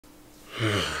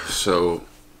So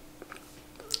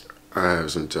I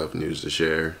have some tough news to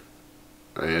share,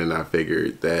 and I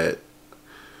figured that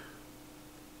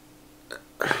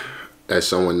as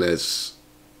someone that's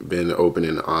been open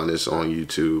and honest on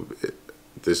YouTube,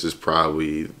 this is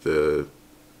probably the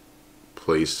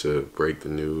place to break the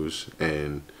news.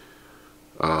 And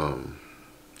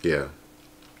yeah,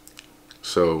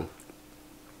 so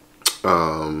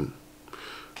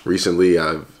recently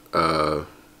I've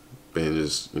been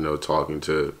just talking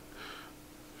to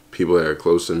people that are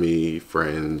close to me,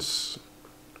 friends,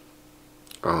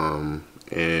 and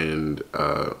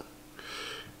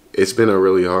it's been a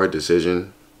really hard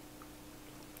decision,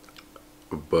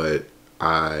 but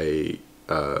I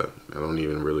don't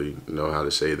even really know how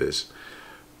to say this.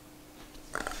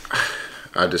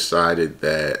 I decided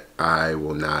that I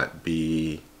will not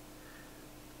be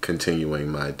continuing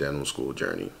my dental school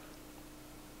journey.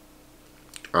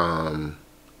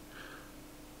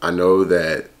 I know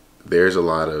that there's a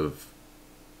lot of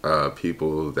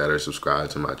people that are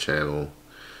subscribed to my channel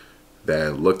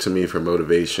that look to me for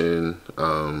motivation,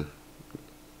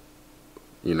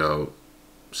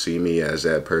 see me as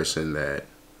that person that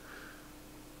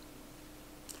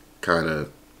kind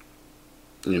of,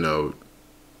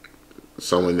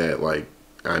 someone that like,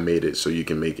 I made it so you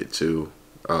can make it too.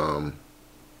 And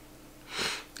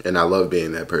I love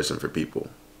being that person for people.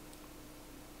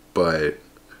 But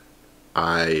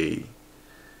I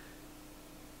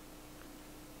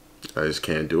just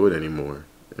can't do it anymore.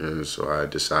 And so I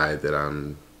decided that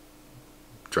I'm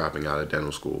dropping out of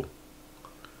dental school.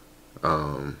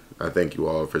 I thank you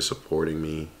all for supporting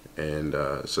me and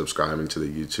subscribing to the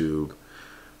YouTube.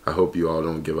 I hope you all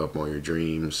don't give up on your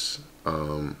dreams.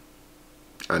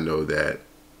 I know that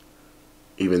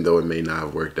even though it may not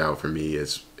have worked out for me,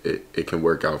 it can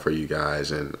work out for you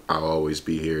guys, and I'll always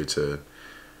be here to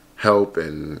help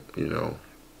and in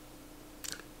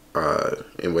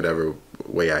whatever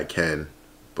way I can.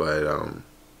 But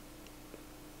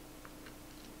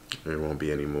there won't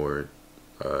be any more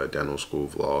dental school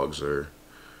vlogs or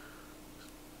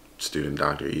student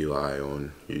Dr. Eli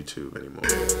on YouTube anymore.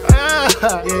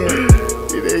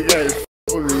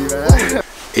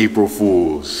 April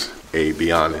Fools. Hey,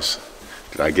 be honest.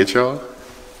 Did I get y'all?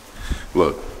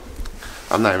 Look,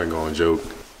 I'm not even gonna joke.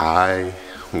 I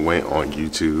went on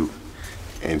YouTube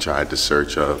and tried to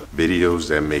search up videos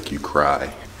that make you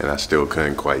cry, and I still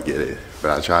couldn't quite get it,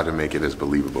 but I tried to make it as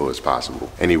believable as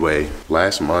possible. Anyway,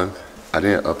 last month I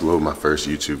didn't upload my first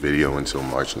YouTube video until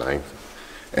March 9th,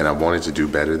 and I wanted to do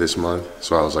better this month,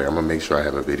 so I was like, I'm gonna make sure I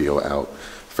have a video out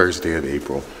first day of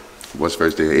April. What's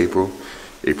first day of April?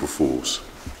 April Fools.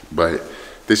 But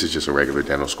this is just a regular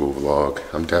dental school vlog.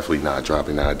 I'm definitely not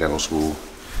dropping out of dental school.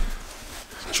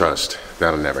 Trust,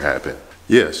 that'll never happen.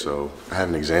 Yeah, so I had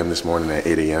an exam this morning at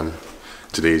 8 a.m.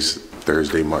 Today's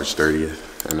Thursday, March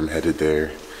 30th, and I'm headed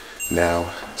there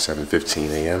now, 7:15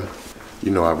 a.m.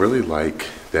 I really like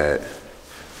that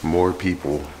more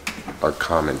people are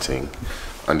commenting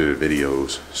under the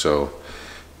videos. So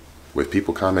with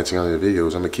people commenting under the videos,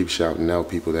 I'm gonna keep shouting out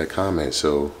people that comment.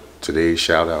 So today's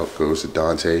shout out goes to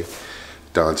Dante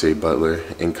Butler,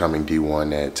 incoming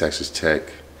D1 at Texas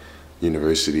Tech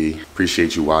University.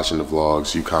 Appreciate you watching the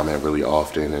vlogs. You comment really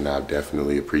often, and I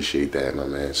definitely appreciate that, my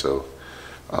man. So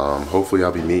hopefully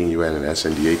I'll be meeting you at an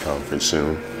SNDA conference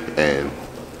soon, and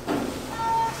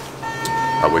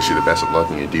I wish you the best of luck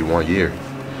in your D1 year.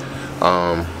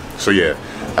 So yeah,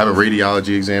 I have a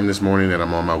radiology exam this morning that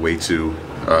I'm on my way to.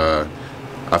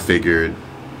 I figured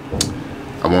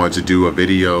I wanted to do a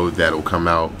video that'll come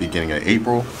out beginning of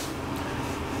April.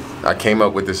 I came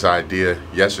up with this idea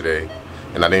yesterday,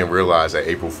 and I didn't realize that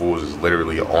April Fools is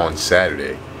literally on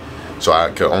Saturday. So I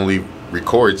could only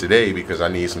record today because I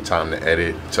need some time to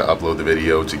edit, to upload the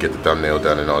video, to get the thumbnail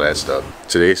done and all that stuff.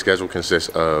 Today's schedule consists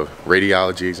of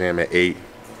radiology exam at 8,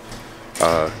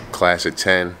 class at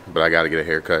 10, but I gotta get a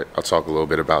haircut. I'll talk a little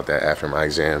bit about that after my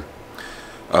exam.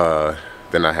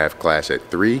 Then I have class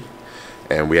at 3,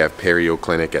 and we have perio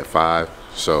clinic at 5.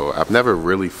 So I've never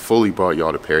really fully brought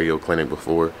y'all to perio clinic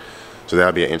before, so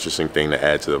that'll be an interesting thing to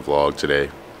add to the vlog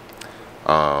today.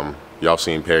 Y'all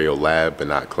seen perio lab but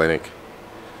not clinic.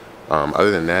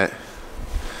 Other than that,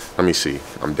 let me see.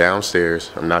 I'm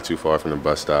downstairs. I'm not too far from the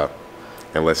bus stop,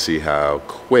 and let's see how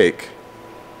quick.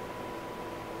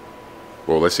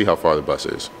 Well, let's see how far the bus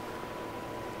is.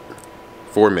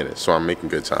 4 minutes, so I'm making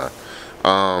good time.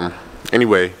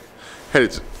 Anyway,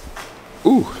 headed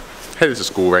to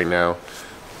school right now.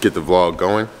 Get the vlog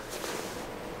going.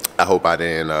 I hope I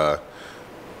didn't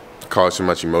cause too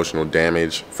much emotional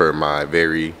damage for my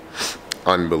very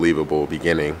unbelievable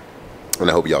beginning, and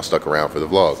I hope y'all stuck around for the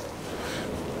vlog.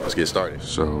 let's get started.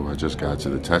 So I just got to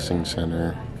the testing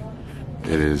center.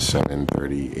 It is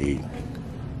 7:38.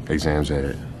 Exams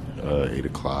at 8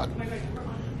 o'clock.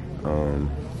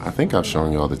 I think I've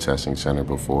shown you all the testing center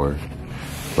before,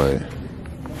 but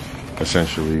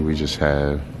essentially we just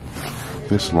have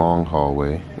this long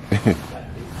hallway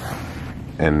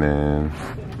and then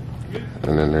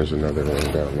there's another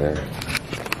one down there.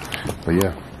 But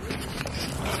yeah,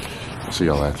 I'll see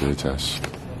y'all after the test.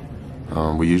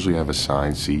 We usually have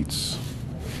assigned seats,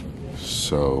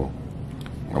 so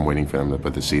I'm waiting for them to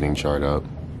put the seating chart up,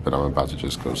 but I'm about to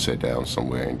just go sit down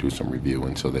somewhere and do some review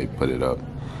until they put it up.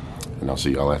 And I'll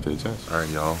see y'all after the test. All right,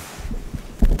 y'all.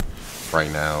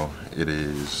 Right now, it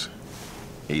is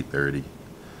 8:30.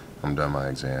 I'm done my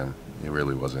exam. It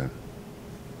really wasn't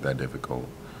that difficult.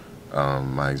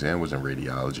 My exam was in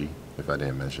radiology, if I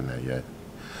didn't mention that yet.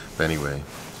 But anyway,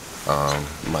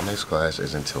 my next class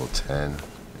is until 10,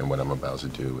 and what I'm about to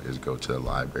do is go to the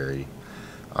library.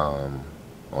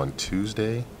 On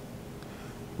Tuesday,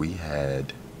 we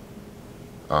had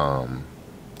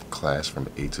class from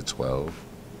 8 to 12.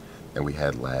 And we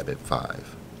had lab at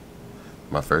 5.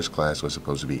 My first class was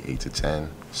supposed to be 8 to 10,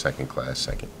 second class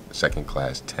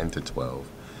 10 to 12,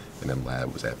 and then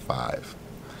lab was at 5.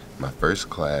 My first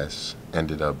class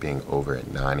ended up being over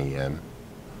at 9 a.m.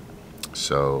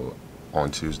 So on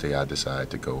Tuesday I decided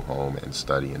to go home and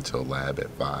study until lab at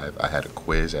 5. I had a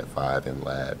quiz at 5 in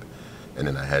lab, and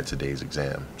then I had today's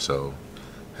exam. So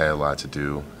I had a lot to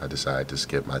do. I decided to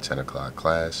skip my 10 o'clock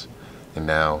class. And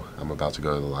now I'm about to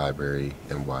go to the library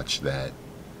and watch that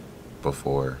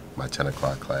before my 10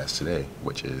 o'clock class today,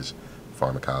 which is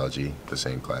pharmacology, the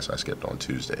same class I skipped on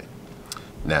Tuesday.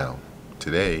 Now,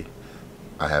 today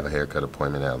I have a haircut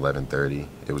appointment at 11:30.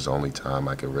 It was the only time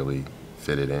I could really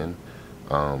fit it in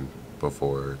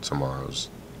before tomorrow's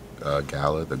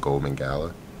gala, the Goldman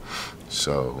gala.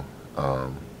 So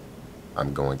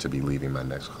I'm going to be leaving my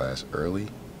next class early.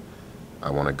 I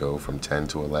want to go from 10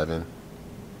 to 11.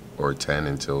 Or 10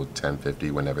 until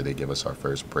 10:50 whenever they give us our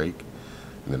first break,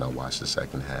 and then I'll watch the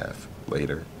second half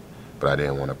later. But I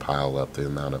didn't want to pile up the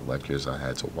amount of lectures I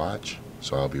had to watch,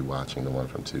 so I'll be watching the one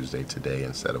from Tuesday today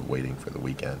instead of waiting for the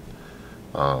weekend.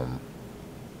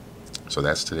 So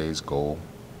that's today's goal.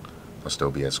 I'll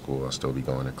still be at school, I'll still be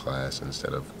going to class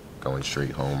instead of going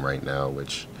straight home right now,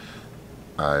 which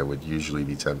I would usually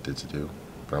be tempted to do,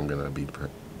 but I'm gonna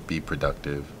be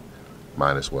productive,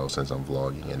 might as well since I'm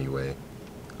vlogging anyway.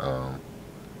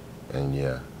 And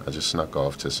yeah, I just snuck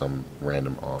off to some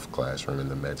random off classroom in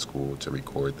the med school to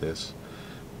record this,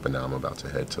 but now I'm about to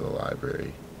head to the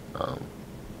library,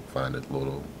 find a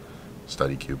little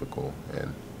study cubicle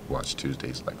and watch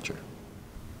Tuesday's lecture.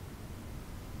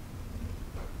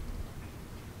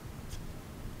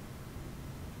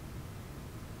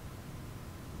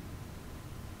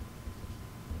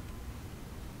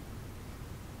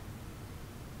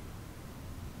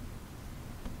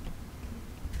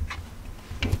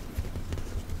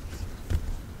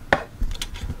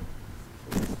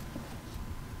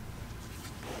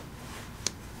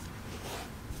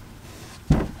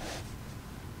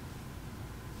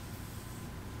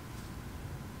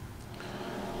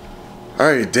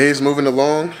 Alright, day's moving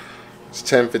along. It's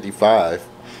 10:55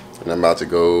 and I'm about to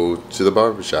go to the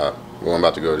barbershop. Well, I'm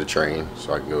about to go to the train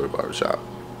so I can go to the barbershop.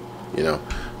 You know,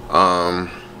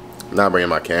 not bringing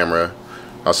my camera.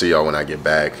 I'll see y'all when I get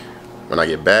back. When I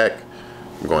get back,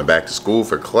 I'm going back to school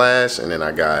for class, and then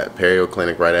I got perio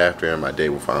clinic right after, and my day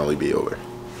will finally be over.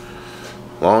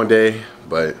 Long day,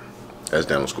 but that's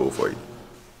dental school for you.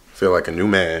 Feel like a new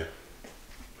man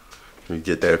when you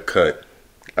get that cut.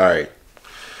 Alright.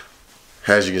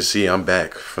 As you can see, I'm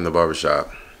back from the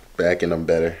barbershop. Back and I'm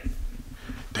better.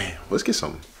 Damn, let's get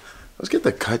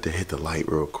the cut to hit the light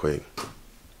real quick.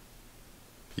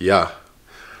 Yeah.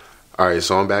 Alright,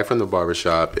 so I'm back from the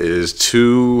barbershop. It is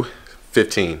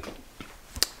 2:15.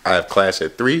 I have class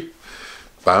at 3.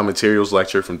 Biomaterials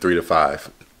lecture from 3 to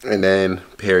 5. And then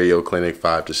perio clinic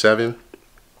 5 to 7.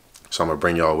 So I'm going to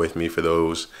bring y'all with me for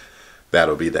those.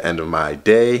 That'll be the end of my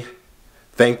day.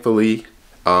 Thankfully,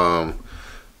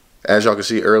 as y'all can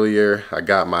see earlier,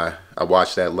 I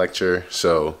watched that lecture,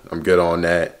 so I'm good on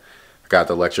that. I got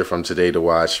the lecture from today to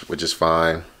watch, which is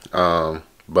fine.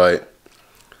 But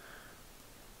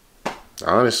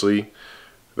honestly,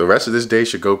 the rest of this day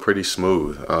should go pretty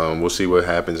smooth. We'll see what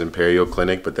happens in perio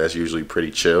clinic, but that's usually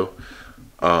pretty chill.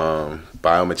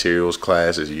 Biomaterials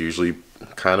class is usually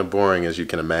kind of boring, as you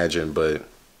can imagine, but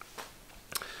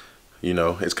you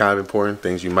know, it's kind of important,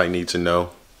 things you might need to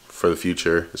know for the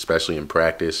future, especially in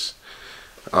practice.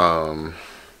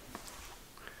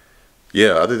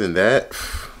 Yeah, other than that,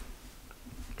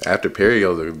 after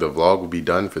perio, the vlog will be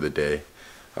done for the day.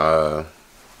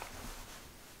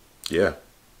 Yeah.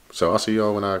 So I'll see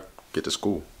y'all when I get to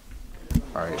school.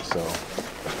 All right. So,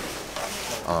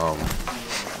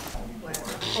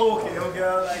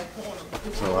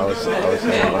 So I was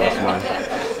saying last month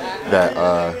that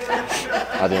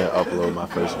I didn't upload my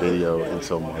first video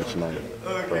until March 9th,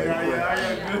 right?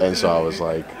 And so I was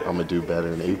like, I'm gonna do better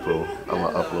in April. I'm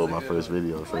gonna upload my first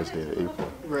video the first day of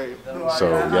April. Right.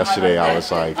 So yesterday I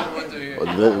was like,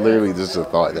 literally this is a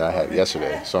thought that I had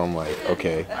yesterday. So I'm like,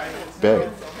 okay, bet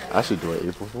I should do an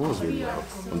April Fool's video.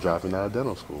 I'm dropping out of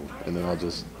dental school, and then I'll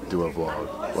just do a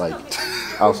vlog. Like,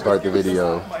 I'll start the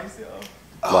video.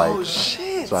 Like, oh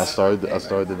shit! So I started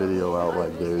the video out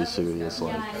like very serious.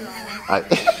 Like,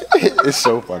 it's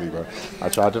so funny, bro. I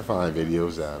tried to find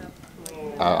videos that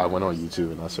I went on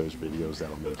YouTube and I searched videos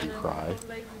that'll make you cry,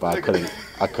 but I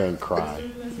couldn't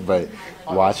cry. But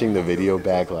watching the video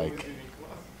back, like,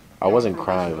 I wasn't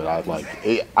crying, but I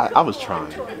was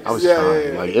trying. I was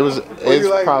trying. Like, it's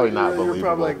like, probably not believable.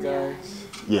 Probably like,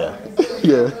 yeah.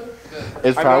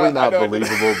 It's probably not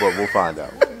believable, but we'll find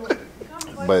out.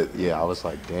 But yeah, I was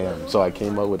like, damn. So I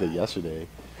came up with it yesterday,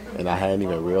 and I hadn't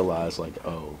even realized, like,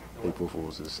 oh, April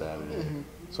Fool's is Saturday.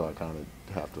 So I kind of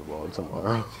have to vlog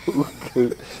tomorrow.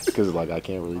 Because, like, I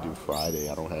can't really do Friday.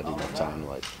 I don't have enough time to,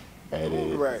 like,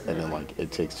 edit. Right. And then, like,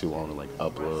 it takes too long to, like,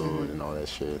 upload and all that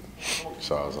shit.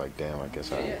 So I was like, damn, I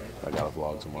guess I got to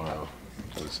vlog tomorrow.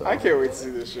 So, I can't wait to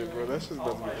see this shit, bro. That shit's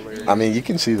about to be hilarious. I mean, you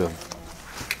can see the...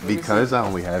 Because I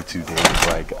only have 2 days,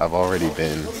 like, I've already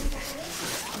been...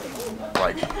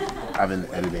 Like, I've been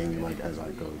editing, like, as I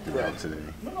go throughout today.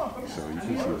 So you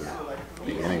can see the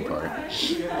beginning part.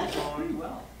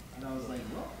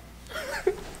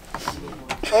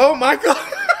 Oh my god!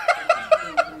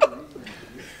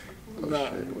 Oh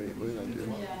shit, wait, what did I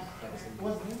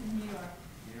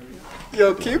do?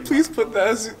 Yo, can you please put that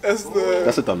as the...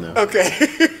 That's a thumbnail. Okay.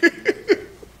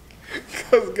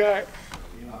 Cause guy...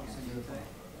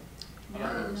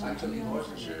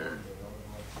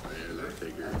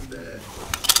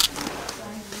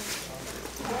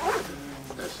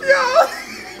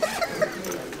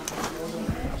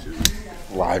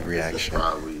 Live reaction.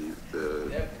 Probably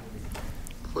the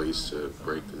place to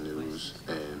break the news,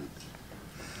 and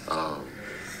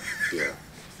yeah.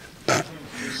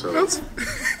 So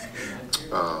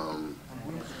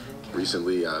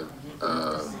recently I've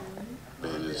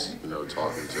been just, you know,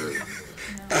 talking to.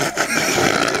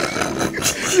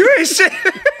 You ain't shit.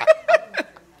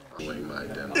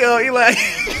 Yo, Eli.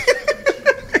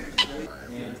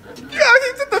 Yo, he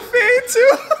did the fade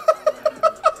too.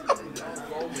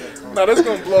 Nah, that's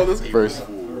gonna blow this first.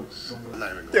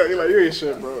 Yo, Eli, you ain't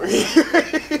shit, bro.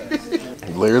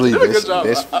 Literally,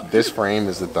 this frame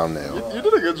is the thumbnail. You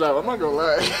did a good job. I'm not gonna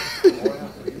lie.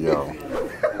 Yo.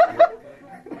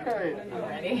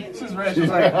 Ready? She's ready. She's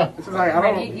like, I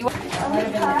don't know.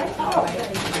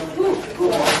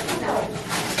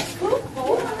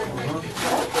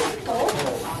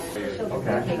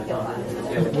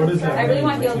 What is that? I really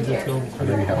want heels here. And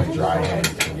then we have a dry hand.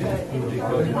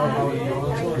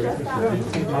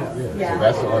 Yeah. So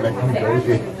that's the one that can go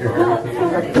here.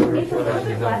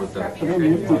 You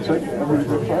need to check every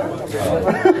part.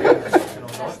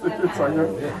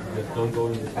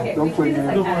 Don't play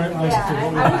games.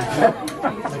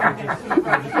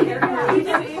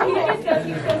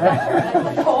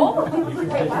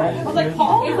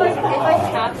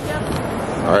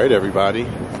 All right, everybody.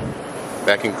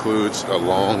 That concludes a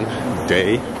long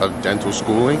day of dental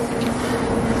schooling.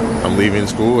 I'm leaving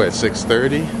school at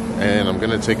 6:30, and I'm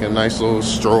gonna take a nice little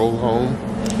stroll home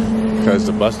because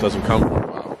the bus doesn't come for a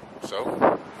while.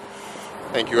 So,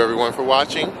 thank you everyone for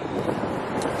watching.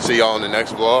 See y'all in the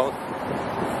next vlog.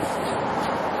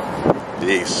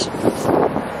 Peace.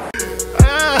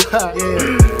 Yeah.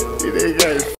 You did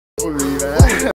good.